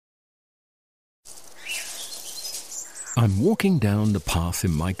I'm walking down the path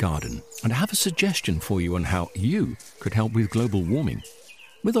in my garden and I have a suggestion for you on how you could help with global warming.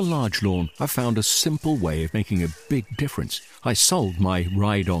 With a large lawn, I found a simple way of making a big difference. I sold my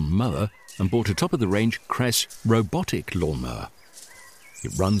ride-on mower and bought a top-of-the-range Cress robotic lawnmower.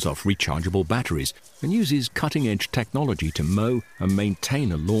 It runs off rechargeable batteries and uses cutting-edge technology to mow and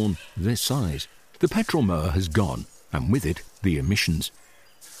maintain a lawn this size. The petrol mower has gone, and with it, the emissions.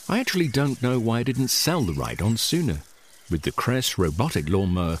 I actually don't know why I didn't sell the ride-on sooner. With the Cress robotic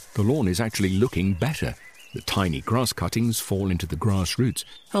lawnmower, the lawn is actually looking better. The tiny grass cuttings fall into the grass roots,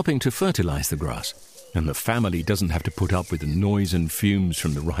 helping to fertilize the grass. And the family doesn't have to put up with the noise and fumes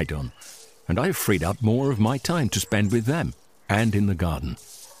from the ride-on. And I've freed up more of my time to spend with them and in the garden.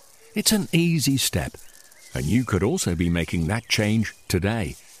 It's an easy step, and you could also be making that change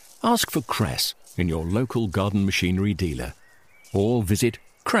today. Ask for Cress in your local garden machinery dealer, or visit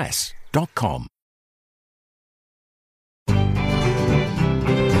cress.com.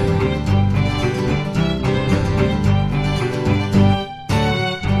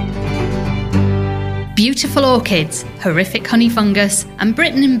 Beautiful orchids, horrific honey fungus, and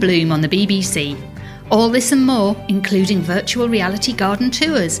Britain in bloom on the BBC. All this and more, including virtual reality garden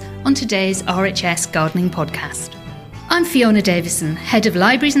tours, on today's RHS Gardening Podcast. I'm Fiona Davison, Head of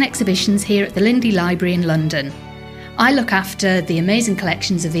Libraries and Exhibitions here at the Lindley Library in London. I look after the amazing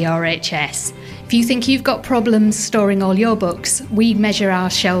collections of the RHS. If you think you've got problems storing all your books, we measure our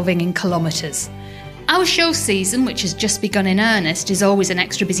shelving in kilometres. Our show season, which has just begun in earnest, is always an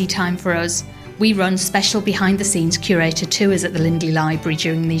extra busy time for us. We run special behind-the-scenes curator tours at the Lindley Library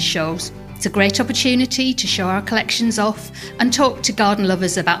during these shows. It's a great opportunity to show our collections off and talk to garden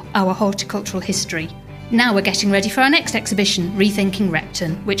lovers about our horticultural history. Now we're getting ready for our next exhibition, Rethinking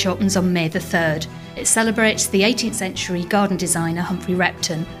Repton, which opens on May the 3rd. It celebrates the 18th century garden designer Humphrey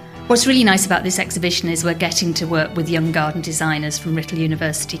Repton. What's really nice about this exhibition is we're getting to work with young garden designers from Writtle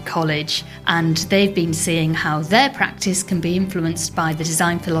University College, and they've been seeing how their practice can be influenced by the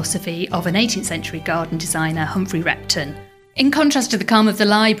design philosophy of an 18th century garden designer, Humphrey Repton. In contrast to the calm of the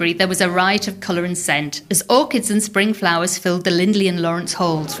library, there was a riot of colour and scent as orchids and spring flowers filled the Lindley and Lawrence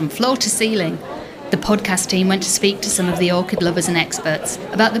halls from floor to ceiling. The podcast team went to speak to some of the orchid lovers and experts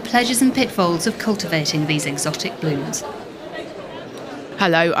about the pleasures and pitfalls of cultivating these exotic blooms.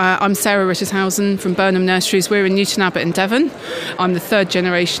 Hello, I'm Sarah Rittershausen from Burnham Nurseries. We're in Newton Abbot in Devon. I'm the third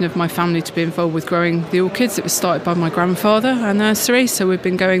generation of my family to be involved with growing the orchids. It was started by my grandfather, our nursery, so we've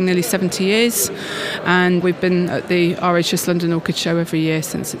been going nearly 70 years. And we've been at the RHS London Orchid Show every year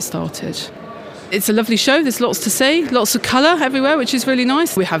since it started. It's a lovely show, there's lots to see, lots of colour everywhere, which is really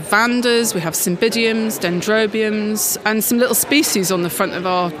nice. We have vandas, we have cymbidiums, dendrobiums, and some little species on the front of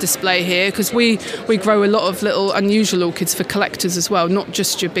our display here, because we grow a lot of little unusual orchids for collectors as well, not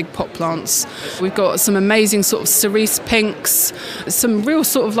just your big pot plants. We've got some amazing sort of cerise pinks, some real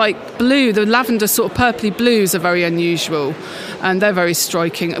sort of like blue, the lavender sort of purpley blues are very unusual, and they're very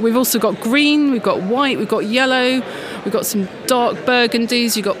striking. We've also got green, we've got white, we've got yellow, we've got some dark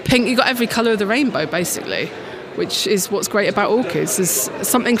burgundies, you've got pink, you've got every colour of the rainbow basically, which is what's great about orchids. There's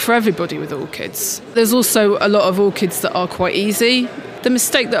something for everybody with orchids. There's also a lot of orchids that are quite easy. The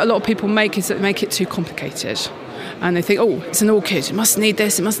mistake that a lot of people make is that they make it too complicated. And they think, oh, it's an orchid, it must need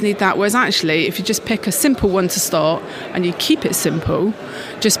this, it must need that. Whereas actually, if you just pick a simple one to start and you keep it simple,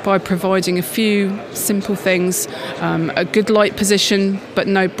 just by providing a few simple things, a good light position, but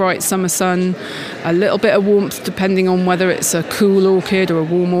no bright summer sun, a little bit of warmth depending on whether it's a cool orchid or a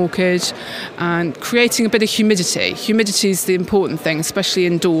warm orchid, and creating a bit of humidity. Humidity is the important thing, especially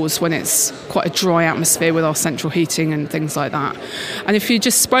indoors when it's quite a dry atmosphere with our central heating and things like that. And if you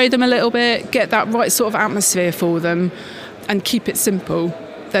just spray them a little bit, get that right sort of atmosphere for them, and keep it simple,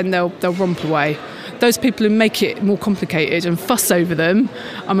 then they'll romp away. Those people who make it more complicated and fuss over them,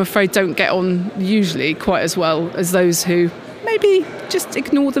 I'm afraid don't get on usually quite as well as those who maybe just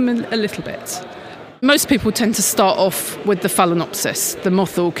ignore them a little bit. Most people tend to start off with the Phalaenopsis, the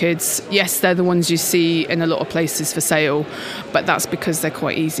moth orchids. Yes, they're the ones you see in a lot of places for sale, but that's because they're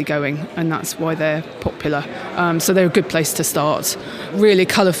quite easygoing and that's why they're popular. So they're a good place to start. Really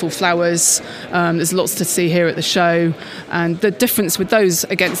colourful flowers. There's lots to see here at the show. And the difference with those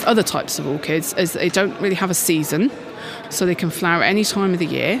against other types of orchids is that they don't really have a season, so they can flower any time of the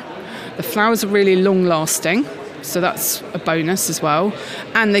year. The flowers are really long-lasting, so that's a bonus as well.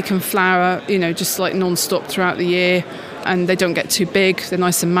 And they can flower, just like non-stop throughout the year, and they don't get too big, they're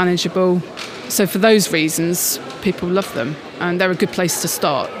nice and manageable. So for those reasons, people love them, and they're a good place to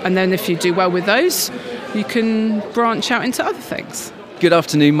start. And then if you do well with those, you can branch out into other things. Good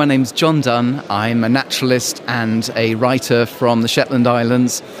afternoon, my name's John Dunn. I'm a naturalist and a writer from the Shetland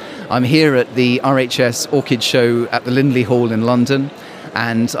Islands. I'm here at the RHS Orchid Show at the Lindley Hall in London,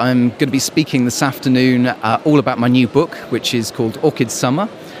 and I'm going to be speaking this afternoon all about my new book, which is called Orchid Summer.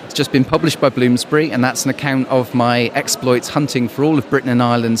 It's just been published by Bloomsbury, and that's an account of my exploits hunting for all of Britain and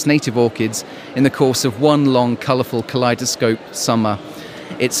Ireland's native orchids in the course of one long, colourful kaleidoscope summer.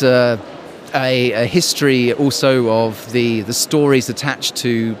 It's a history also of the stories attached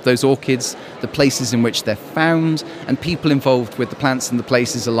to those orchids, the places in which they're found, and people involved with the plants and the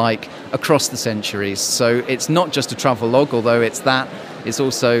places alike across the centuries. So it's not just a travel log, although it's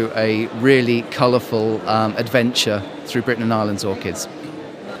also a really colourful adventure through Britain and Ireland's orchids.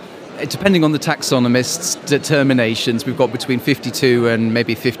 Depending on the taxonomist's determinations, we've got between 52 and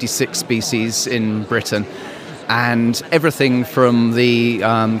maybe 56 species in Britain. And everything from the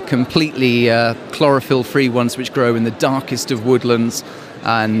completely chlorophyll-free ones which grow in the darkest of woodlands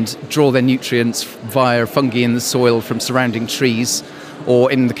and draw their nutrients via fungi in the soil from surrounding trees, or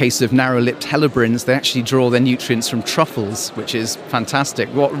in the case of narrow-lipped helleborins, they actually draw their nutrients from truffles, which is fantastic.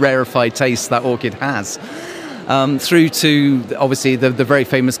 What rarefied taste that orchid has. Through to, obviously, the very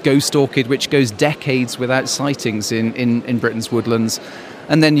famous ghost orchid, which goes decades without sightings in Britain's woodlands.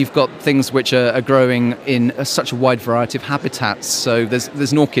 And then you've got things which are growing in such a wide variety of habitats. So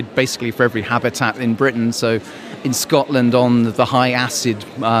there's an orchid basically for every habitat in Britain. So in Scotland, on the high acid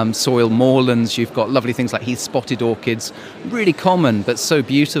soil moorlands, you've got lovely things like heath-spotted orchids, really common but so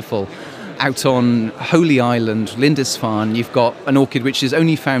beautiful. Out on Holy Island, Lindisfarne, you've got an orchid which is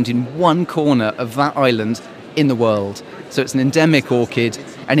only found in one corner of that island in the world. So it's an endemic orchid,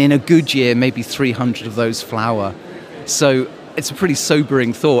 and in a good year, maybe 300 of those flower. So it's a pretty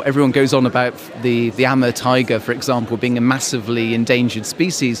sobering thought. Everyone goes on about the Amur tiger, for example, being a massively endangered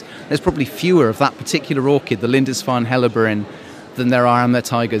species. There's probably fewer of that particular orchid, the Lindisfarne helleborine, than there are Amur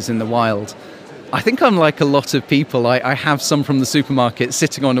tigers in the wild. I think I'm like a lot of people. I have some from the supermarket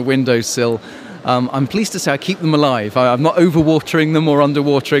sitting on a windowsill. I'm pleased to say I keep them alive. I'm not overwatering them or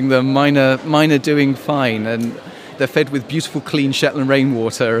underwatering them. Mine are doing fine, and they're fed with beautiful, clean Shetland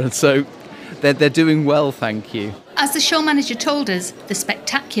rainwater, and so they're doing well, thank you. As the show manager told us, the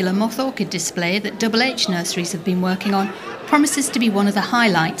spectacular moth orchid display that Double H Nurseries have been working on promises to be one of the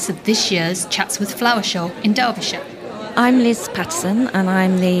highlights of this year's Chatsworth Flower Show in Derbyshire. I'm Liz Patterson, and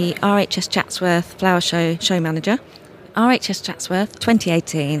I'm the RHS Chatsworth Flower Show manager. RHS Chatsworth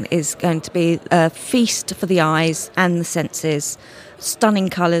 2018 is going to be a feast for the eyes and the senses. Stunning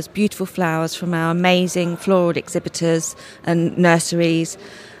colours, beautiful flowers from our amazing floral exhibitors and nurseries.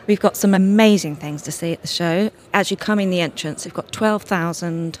 We've got some amazing things to see at the show. As you come in the entrance, we've got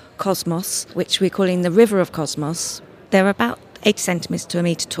 12,000 cosmos, which we're calling the River of Cosmos. They're about 80 centimetres to a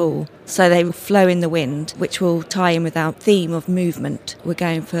metre tall, so they will flow in the wind, which will tie in with our theme of movement. We're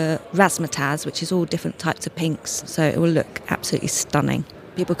going for razzmatazz, which is all different types of pinks, so it will look absolutely stunning.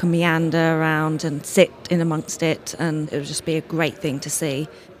 People can meander around and sit in amongst it, and it'll just be a great thing to see.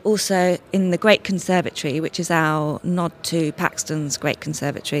 Also, in the Great Conservatory, which is our nod to Paxton's Great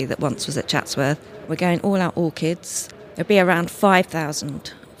Conservatory that once was at Chatsworth, we're going all out orchids. There'll be around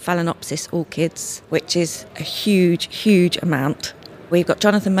 5,000 Phalaenopsis orchids, which is a huge, huge amount. We've got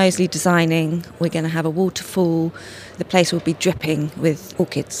Jonathan Mosley designing. We're going to have a waterfall. The place will be dripping with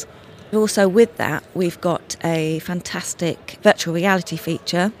orchids. Also with that, we've got a fantastic virtual reality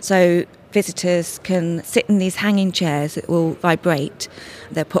feature. So visitors can sit in these hanging chairs that will vibrate.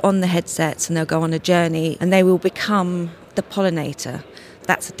 They'll put on the headsets and they'll go on a journey, and they will become the pollinator.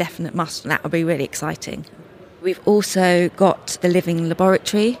 That's a definite must, and that will be really exciting. We've also got the Living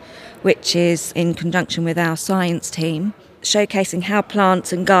Laboratory, which is in conjunction with our science team, showcasing how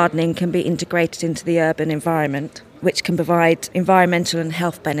plants and gardening can be integrated into the urban environment, which can provide environmental and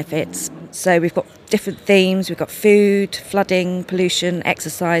health benefits. So we've got different themes. We've got food, flooding, pollution,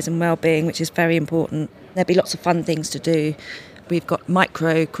 exercise and well-being, which is very important. There'll be lots of fun things to do. We've got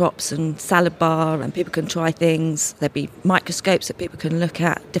micro crops and salad bar, and people can try things. There'll be microscopes that people can look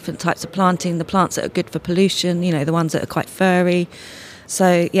at, different types of planting, the plants that are good for pollution, you know, the ones that are quite furry.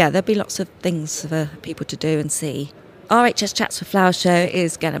 So, yeah, there'll be lots of things for people to do and see. RHS Chatsworth Flower Show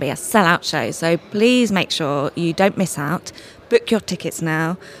is going to be a sellout show, so please make sure you don't miss out. Book your tickets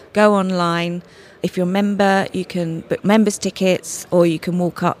now. Go online. If you're a member, you can book members' tickets, or you can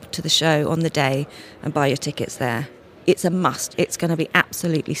walk up to the show on the day and buy your tickets there. It's a must. It's going to be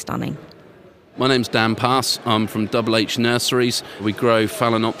absolutely stunning. My name's Dan Pass. I'm from Double H Nurseries. We grow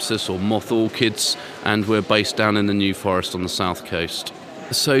Phalaenopsis or moth orchids, and we're based down in the New Forest on the south coast.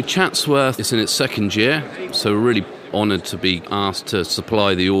 So Chatsworth is in its second year, so we're really honoured to be asked to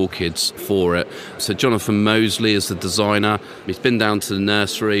supply the orchids for it. So Jonathan Mosley is the designer. He's been down to the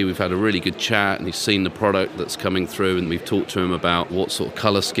nursery, we've had a really good chat, and he's seen the product that's coming through, and we've talked to him about what sort of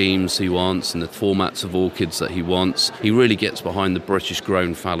colour schemes he wants and the formats of orchids that he wants. He really gets behind the British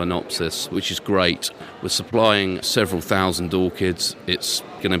grown Phalaenopsis, which is great. We're supplying several thousand orchids. It's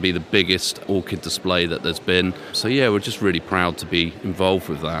going to be the biggest orchid display that there's been. So yeah, we're just really proud to be involved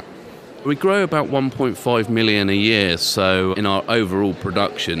with that. We grow about 1.5 million a year, so in our overall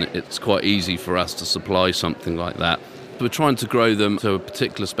production, it's quite easy for us to supply something like that. We're trying to grow them to a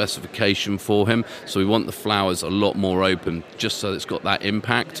particular specification for him, so we want the flowers a lot more open, just so it's got that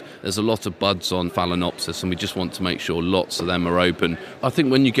impact. There's a lot of buds on Phalaenopsis, and we just want to make sure lots of them are open. I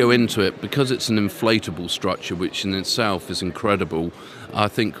think when you go into it, because it's an inflatable structure, which in itself is incredible, I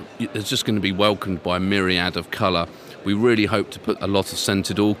think it's just going to be welcomed by a myriad of colour. We really hope to put a lot of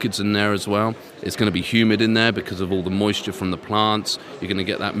scented orchids in there as well. It's going to be humid in there because of all the moisture from the plants. You're going to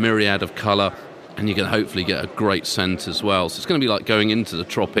get that myriad of colour, and you can hopefully get a great scent as well. So it's going to be like going into the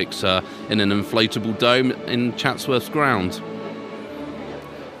tropics in an inflatable dome in Chatsworth's ground.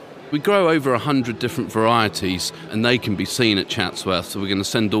 We grow over 100 different varieties, and they can be seen at Chatsworth, so we're going to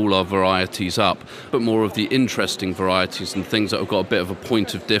send all our varieties up. But more of the interesting varieties and things that have got a bit of a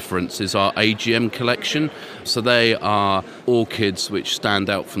point of difference is our AGM collection. So they are orchids which stand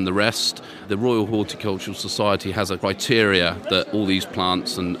out from the rest. The Royal Horticultural Society has a criteria that all these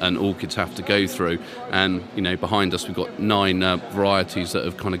plants and orchids have to go through. And, you know, behind us we've got 9 varieties that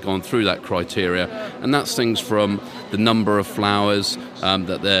have kind of gone through that criteria. And that's things from the number of flowers,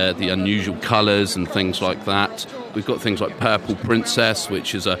 that they're the unusual colours and things like that. We've got things like Purple Princess,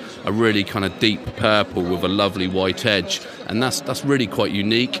 which is a really kind of deep purple with a lovely white edge, and that's really quite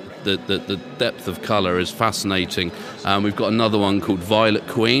unique. The depth of colour is fascinating. We've got another one called Violet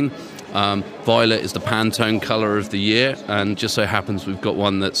Queen. Violet is the Pantone colour of the year, and just so happens we've got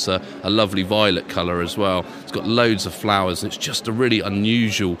one that's a lovely violet colour as well. It's got loads of flowers, and it's just a really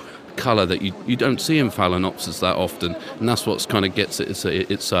unusual colour that you don't see in Phalaenopsis that often, and that's what's kind of gets it. It's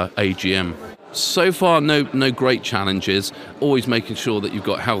AGM. So far, no great challenges. Always making sure that you've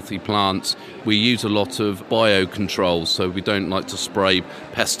got healthy plants. We use a lot of biocontrols, so we don't like to spray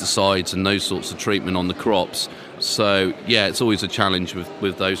pesticides and those sorts of treatment on the crops. So yeah, it's always a challenge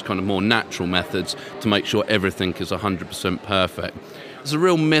with those kind of more natural methods to make sure everything is 100% perfect. There's a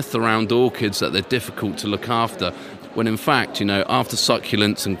real myth around orchids that they're difficult to look after, when in fact, you know, after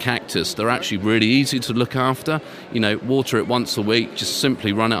succulents and cactus, they're actually really easy to look after. You know, water it once a week, just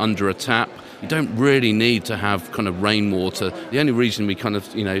simply run it under a tap. You don't really need to have kind of rainwater. The only reason we kind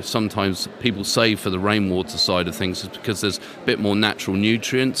of, you know, sometimes people save for the rainwater side of things is because there's a bit more natural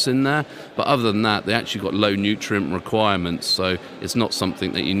nutrients in there. But other than that, they actually got low nutrient requirements, so it's not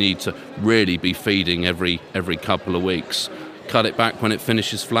something that you need to really be feeding every couple of weeks. Cut it back when it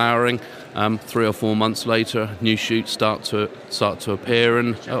finishes flowering. 3 or 4 months later, new shoots start to appear,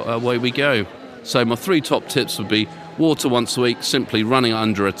 and away we go. So my 3 top tips would be water once a week, simply running it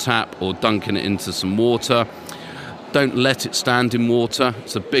under a tap or dunking it into some water. Don't let it stand in water.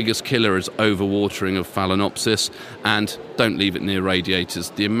 It's the biggest killer is overwatering of Phalaenopsis, and don't leave it near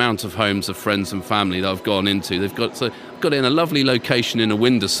radiators. The amount of homes of friends and family that I've gone into, they've got it in a lovely location in a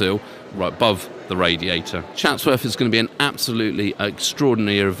windowsill right above the radiator. Chatsworth is going to be an absolutely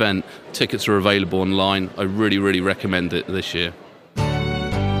extraordinary event. Tickets are available online. I really, really recommend it this year.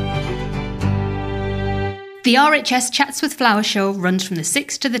 The RHS Chatsworth Flower Show runs from the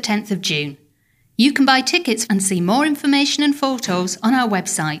 6th to the 10th of June. You can buy tickets and see more information and photos on our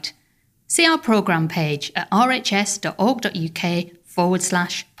website. See our programme page at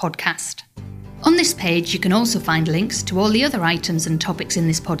rhs.org.uk/podcast. On this page, you can also find links to all the other items and topics in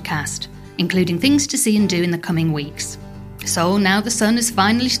this podcast, including things to see and do in the coming weeks. So now the sun has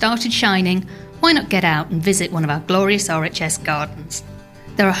finally started shining, why not get out and visit one of our glorious RHS gardens?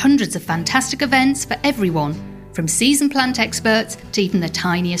 There are hundreds of fantastic events for everyone, from seasoned plant experts to even the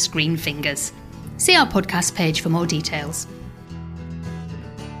tiniest green fingers. See our podcast page for more details.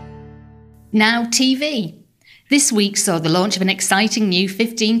 Now TV. This week saw the launch of an exciting new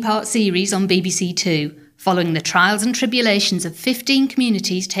 15-part series on BBC Two, following the trials and tribulations of 15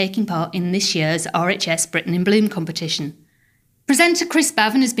 communities taking part in this year's RHS Britain in Bloom competition. Presenter Chris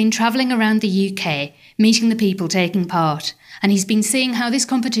Bavin has been travelling around the UK, meeting the people taking part, and he's been seeing how this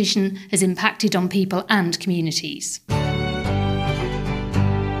competition has impacted on people and communities.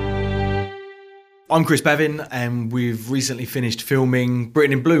 I'm Chris Bevin, and we've recently finished filming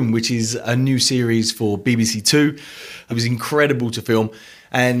Britain in Bloom, which is a new series for BBC Two. It was incredible to film,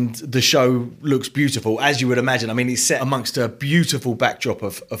 and the show looks beautiful, as you would imagine. I mean, it's set amongst a beautiful backdrop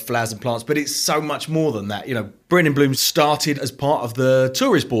of flowers and plants, but it's so much more than that. You know, Britain in Bloom started as part of the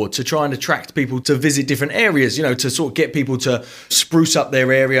tourist board to try and attract people to visit different areas, you know, to sort of get people to spruce up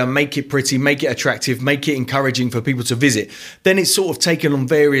their area, make it pretty, make it attractive, make it encouraging for people to visit. Then it's sort of taken on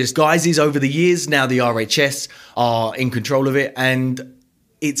various guises over the years. Now the RHS are in control of it, and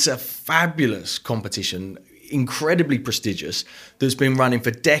it's a fabulous competition, incredibly prestigious, that's been running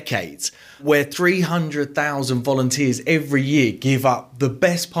for decades, where 300,000 volunteers every year give up the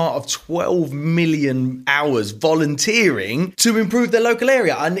best part of 12 million hours volunteering to improve their local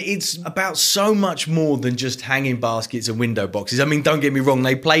area. And it's about so much more than just hanging baskets and window boxes. I mean, don't get me wrong,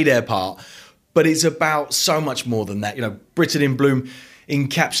 they play their part, but it's about so much more than that. You know, Britain in Bloom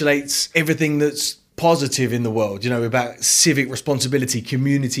encapsulates everything that's positive in the world, you know, about civic responsibility,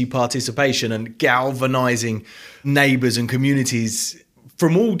 community participation, and galvanizing neighbours and communities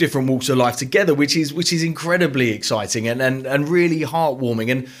from all different walks of life together, which is incredibly exciting and really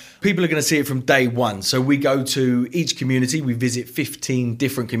heartwarming. And people are going to see it from day one. So we go to each community, we visit 15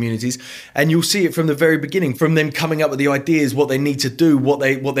 different communities, and you'll see it from the very beginning, from them coming up with the ideas, what they need to do, what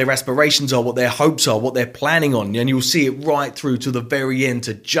their aspirations are, what their hopes are, what they're planning on. And you'll see it right through to the very end,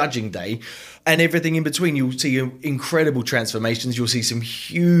 to judging day. And everything in between. You'll see incredible transformations. You'll see some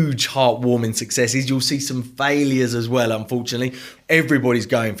huge heartwarming successes. You'll see some failures as well, unfortunately. Everybody's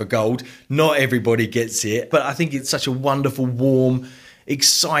going for gold. Not everybody gets it. But I think it's such a wonderful, warm,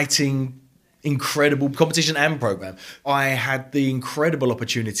 exciting, incredible competition and programme. I had the incredible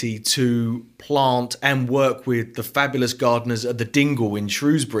opportunity to plant and work with the fabulous gardeners at the Dingle in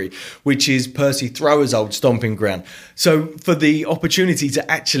Shrewsbury, which is Percy Thrower's old stomping ground. So for the opportunity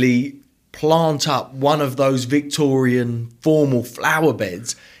to actually plant up one of those Victorian formal flower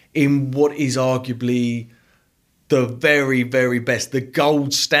beds in what is arguably the very, very best, the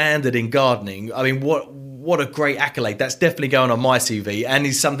gold standard in gardening. I mean, what a great accolade. That's definitely going on my CV and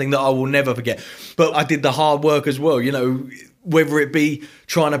is something that I will never forget. But I did the hard work as well, you know, whether it be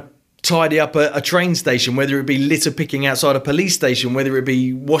trying to tidy up a train station, whether it be litter picking outside a police station, whether it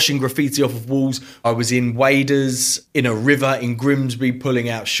be washing graffiti off of walls. I was in waders, in a river in Grimsby, pulling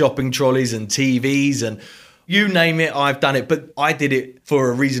out shopping trolleys and TVs, and you name it, I've done it. But I did it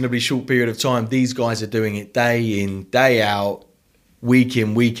for a reasonably short period of time. These guys are doing it day in, day out, week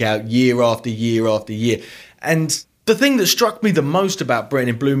in, week out, year after year after year. And the thing that struck me the most about Britain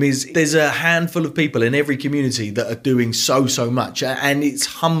in Bloom is there's a handful of people in every community that are doing so much. And it's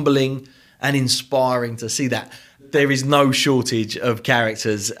humbling and inspiring to see that. There is no shortage of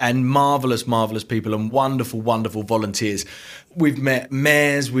characters and marvellous, marvellous people and wonderful, wonderful volunteers. We've met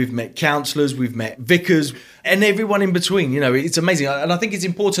mayors, we've met councillors, we've met vicars and everyone in between. You know, it's amazing. And I think it's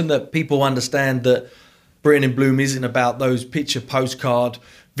important that people understand that Britain in Bloom isn't about those picture postcard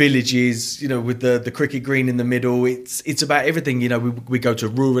villages, you know, with the cricket green in the middle. It's about everything. You know, we go to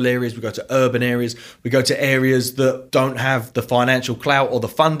rural areas, we go to urban areas, we go to areas that don't have the financial clout or the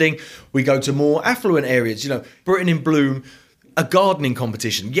funding. We go to more affluent areas. You know, Britain in Bloom, a gardening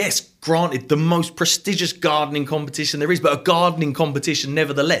competition. Yes, granted, the most prestigious gardening competition there is, but a gardening competition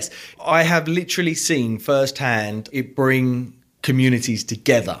nevertheless. I have literally seen firsthand it bring communities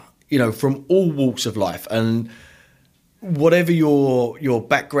together, you know, from all walks of life. And whatever your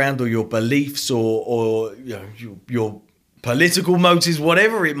background or your beliefs or you know, your political motives,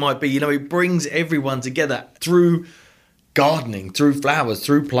 whatever it might be, you know, it brings everyone together through gardening, through flowers,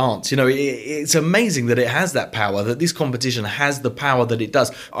 through plants. You know, it's amazing that it has that power, that this competition has the power that it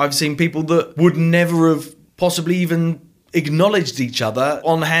does. I've seen people that would never have possibly even acknowledged each other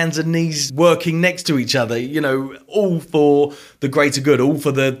on hands and knees working next to each other, you know, all for the greater good, all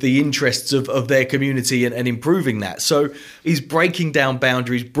for the interests of their community and improving that. So he's breaking down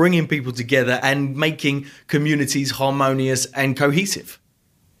boundaries, bringing people together and making communities harmonious and cohesive.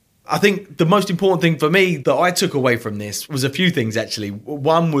 I think the most important thing for me that I took away from this was a few things, actually.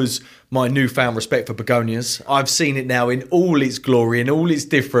 One was my newfound respect for begonias. I've seen it now in all its glory, in all its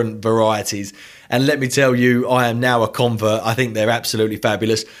different varieties. And let me tell you, I am now a convert. I think they're absolutely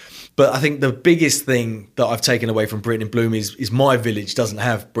fabulous. But I think the biggest thing that I've taken away from Britain in Bloom is my village doesn't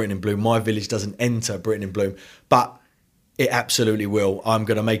have Britain in Bloom. My village doesn't enter Britain in Bloom. But it absolutely will. I'm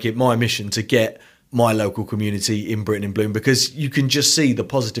going to make it my mission to get my local community in Britain in Bloom, because you can just see the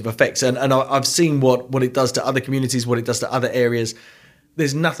positive effects. And I've seen what it does to other communities, what it does to other areas.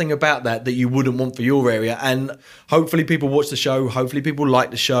 There's nothing about that you wouldn't want for your area. And hopefully people watch the show. Hopefully people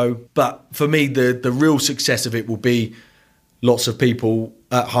like the show. But for me, the real success of it will be lots of people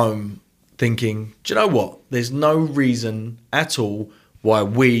at home thinking, do you know what? There's no reason at all why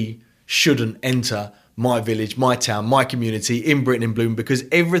we shouldn't enter my village, my town, my community in Britain in Bloom, because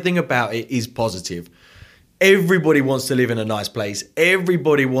everything about it is positive. Everybody wants to live in a nice place.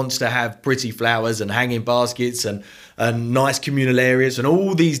 Everybody wants to have pretty flowers and hanging baskets and nice communal areas and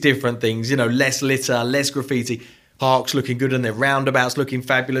all these different things, less litter, less graffiti, parks looking good and their roundabouts looking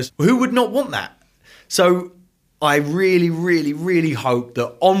fabulous. Who would not want that? So I really, really, really hope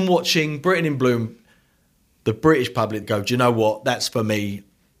that on watching Britain in Bloom, the British public go, do you know what? That's for me.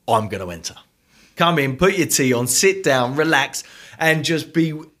 I'm going to enter. Come in, put your tea on, sit down, relax, and just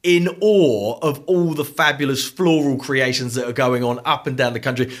be in awe of all the fabulous floral creations that are going on up and down the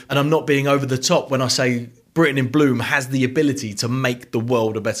country. And I'm not being over the top when I say Britain in Bloom has the ability to make the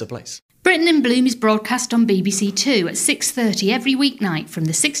world a better place. Britain in Bloom is broadcast on BBC Two at 6:30 every weeknight from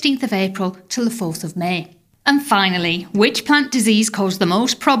the 16th of April till the 4th of May. And finally, which plant disease caused the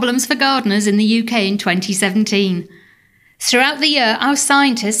most problems for gardeners in the UK in 2017? Throughout the year, our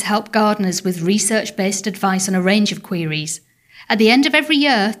scientists help gardeners with research-based advice on a range of queries. At the end of every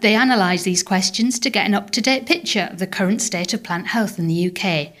year, they analyse these questions to get an up-to-date picture of the current state of plant health in the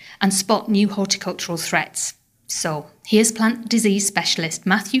UK and spot new horticultural threats. So, here's plant disease specialist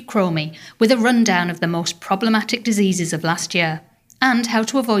Matthew Cromie with a rundown of the most problematic diseases of last year and how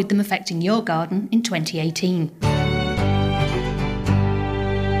to avoid them affecting your garden in 2018.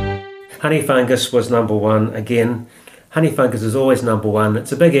 Honey fungus was number one again. Honey fungus is always number one.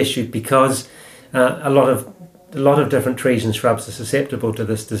 It's a big issue because a lot of different trees and shrubs are susceptible to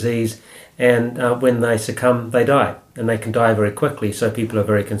this disease, and when they succumb, they die, and they can die very quickly. So people are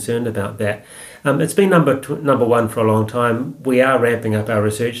very concerned about that. It's been number one for a long time. We are ramping up our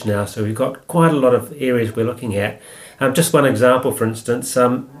research now, so we've got quite a lot of areas we're looking at. Just one example, for instance,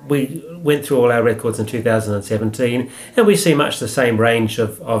 we went through all our records in 2017, and we see much the same range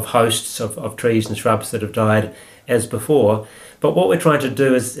of hosts of trees and shrubs that have died as before. But what we're trying to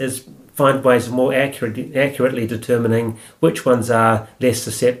do is find ways of more accurately determining which ones are less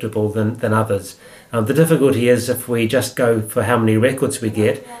susceptible than others. The difficulty is if we just go for how many records we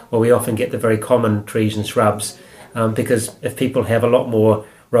get, well, we often get the very common trees and shrubs, because if people have a lot more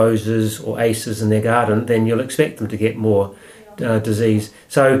roses or aces in their garden, then you'll expect them to get more disease.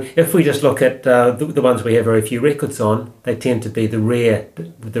 So if we just look at the ones we have very few records on, they tend to be the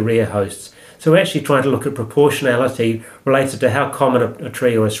rare hosts. So we're actually trying to look at proportionality related to how common a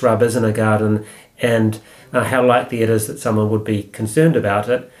tree or a shrub is in a garden and how likely it is that someone would be concerned about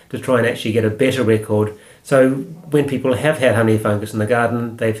it, to try and actually get a better record. So when people have had honey fungus in the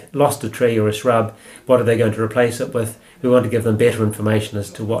garden, they've lost a tree or a shrub, what are they going to replace it with? We want to give them better information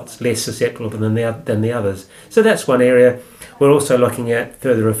as to what's less susceptible than the others. So that's one area. We're also looking at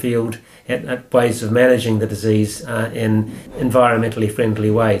further afield at ways of managing the disease in environmentally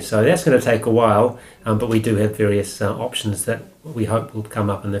friendly ways. So that's going to take a while, but we do have various options that we hope will come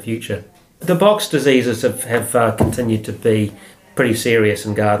up in the future. The box diseases have continued to be pretty serious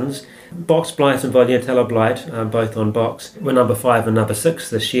in gardens. Box blight and Voluatella blight, both on box, were number 5 and number 6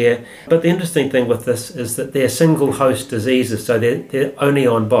 this year. But the interesting thing with this is that they're single host diseases, so they're only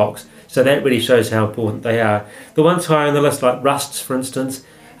on box. So that really shows how important they are. The ones higher on the list, like rusts, for instance,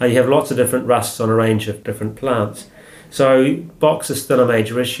 you have lots of different rusts on a range of different plants. So box is still a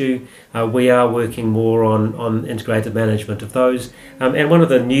major issue. We are working more on integrated management of those. And one of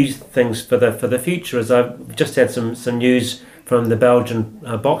the new things for the future is I've just had some news from the Belgian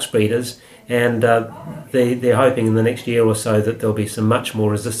box breeders, and they're hoping in the next year or so that there'll be some much more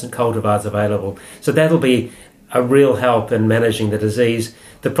resistant cultivars available. So that'll be a real help in managing the disease.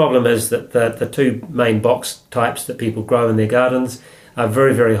 The problem is that the two main box types that people grow in their gardens are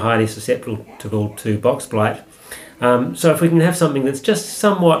very, very highly susceptible to box blight. So if we can have something that's just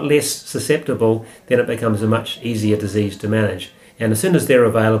somewhat less susceptible, then it becomes a much easier disease to manage. And as soon as they're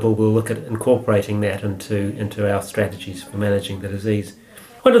available, we'll look at incorporating that into our strategies for managing the disease.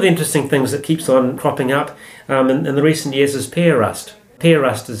 One of the interesting things that keeps on cropping up in the recent years is pear rust. Pear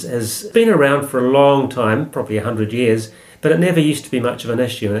rust has been around for a long time, probably 100 years, but it never used to be much of an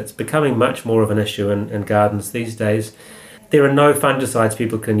issue, and it's becoming much more of an issue in gardens these days. There are no fungicides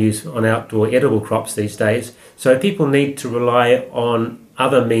people can use on outdoor edible crops these days, so people need to rely on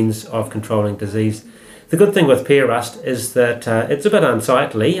other means of controlling disease. The good thing with pear rust is that it's a bit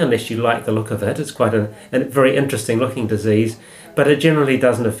unsightly unless you like the look of it. It's quite a very interesting looking disease, but it generally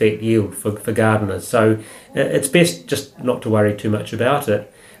doesn't affect yield for gardeners. So it's best just not to worry too much about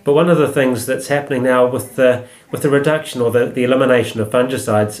it. But one of the things that's happening now with the reduction or the elimination of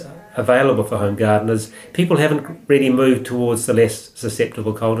fungicides available for home gardeners, people haven't really moved towards the less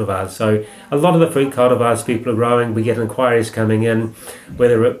susceptible cultivars. So a lot of the fruit cultivars people are growing, we get inquiries coming in,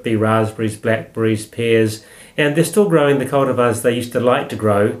 whether it be raspberries, blackberries, pears, and they're still growing the cultivars they used to like to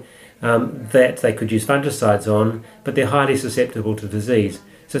grow, that they could use fungicides on, but they're highly susceptible to disease.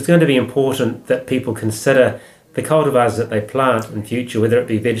 So it's going to be important that people consider the cultivars that they plant in future, whether it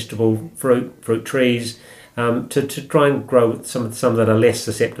be vegetable, fruit trees, to try and grow some that are less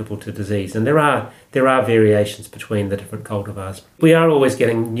susceptible to disease. And there are variations between the different cultivars. We are always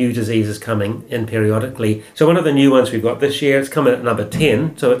getting new diseases coming in periodically. So one of the new ones we've got this year, it's coming at number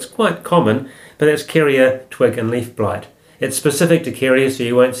 10, so it's quite common, but that's Kerria twig and leaf blight. It's specific to Kerria, so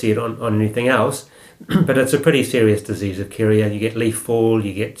you won't see it on anything else, but it's a pretty serious disease of Kerria. You get leaf fall,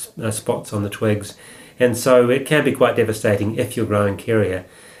 you get spots on the twigs, and so it can be quite devastating if you're growing Kerria.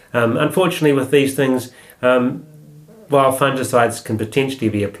 Unfortunately, with these things, while fungicides can potentially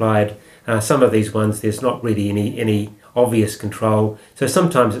be applied, some of these ones there's not really any obvious control. So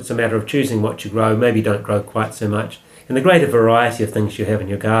sometimes it's a matter of choosing what you grow. Maybe don't grow quite so much. And the greater variety of things you have in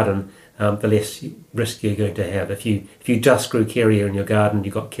your garden, the less risk you're going to have. If you just grew Kerria in your garden, you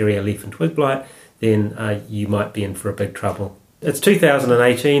got Kerria leaf and twig blight, then you might be in for a big trouble. It's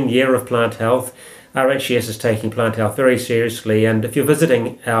 2018, Year of Plant Health. RHS is taking plant health very seriously, and if you're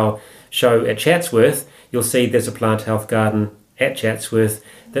visiting our show at Chatsworth, you'll see there's a plant health garden at Chatsworth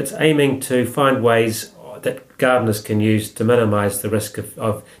that's aiming to find ways that gardeners can use to minimise the risk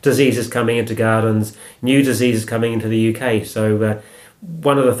of diseases coming into gardens, new diseases coming into the UK. So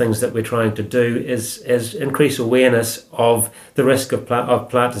one of the things that we're trying to do is increase awareness of the risk of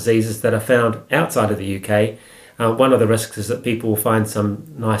plant diseases that are found outside of the UK. One of the risks is that people will find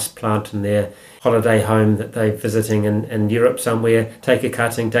some nice plant in their holiday home that they're visiting in Europe somewhere, take a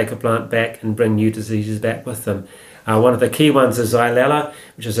cutting, take a plant back and bring new diseases back with them. One of the key ones is Xylella,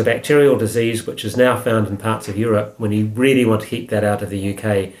 which is a bacterial disease which is now found in parts of Europe when you really want to keep that out of the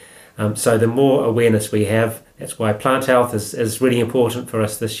UK. So the more awareness we have, that's why plant health is really important for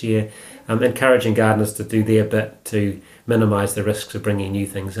us this year, encouraging gardeners to do their bit to minimise the risks of bringing new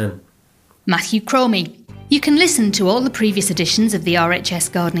things in. Matthew Cromie. You can listen to all the previous editions of the RHS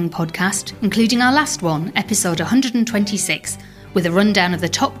Gardening Podcast, including our last one, episode 126, with a rundown of the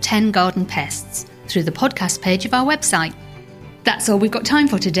top 10 garden pests, through the podcast page of our website. That's all we've got time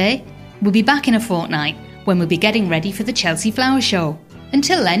for today. We'll be back in a fortnight, when we'll be getting ready for the Chelsea Flower Show.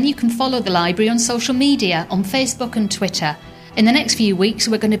 Until then, you can follow the library on social media, on Facebook and Twitter. In the next few weeks,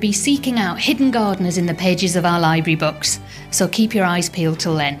 we're going to be seeking out hidden gardeners in the pages of our library books, so keep your eyes peeled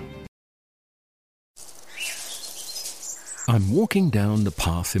till then. I'm walking down the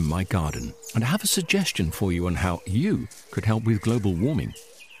path in my garden, and I have a suggestion for you on how you could help with global warming.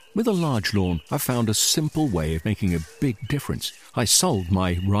 With a large lawn, I found a simple way of making a big difference. I sold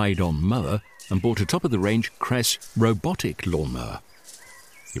my ride-on mower and bought a top-of-the-range Cress robotic lawnmower.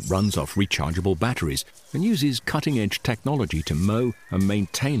 It runs off rechargeable batteries and uses cutting-edge technology to mow and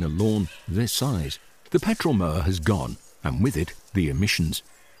maintain a lawn this size. The petrol mower has gone, and with it, the emissions.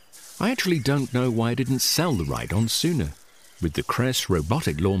 I actually don't know why I didn't sell the ride-on sooner. With the Cress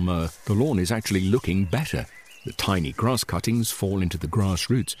robotic lawnmower, the lawn is actually looking better. The tiny grass cuttings fall into the grass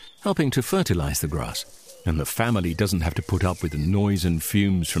roots, helping to fertilize the grass. And the family doesn't have to put up with the noise and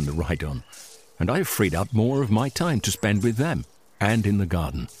fumes from the ride-on. And I've freed up more of my time to spend with them and in the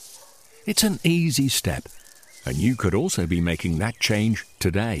garden. It's an easy step, and you could also be making that change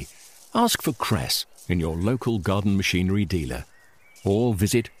today. Ask for Cress in your local garden machinery dealer, or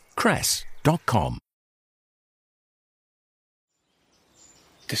visit cress.com.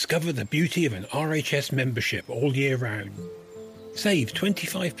 Discover the beauty of an RHS membership all year round. Save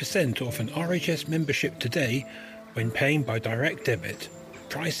 25% off an RHS membership today when paying by direct debit.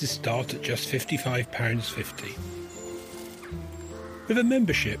 Prices start at just £55.50. With a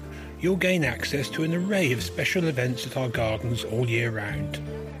membership, you'll gain access to an array of special events at our gardens all year round.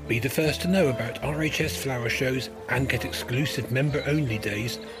 Be the first to know about RHS flower shows and get exclusive member-only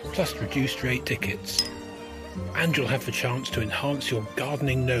days, plus reduced rate tickets. And you'll have the chance to enhance your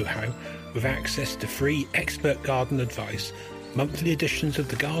gardening know-how with access to free expert garden advice, monthly editions of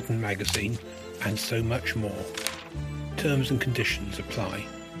the Garden magazine, and so much more. Terms and conditions apply.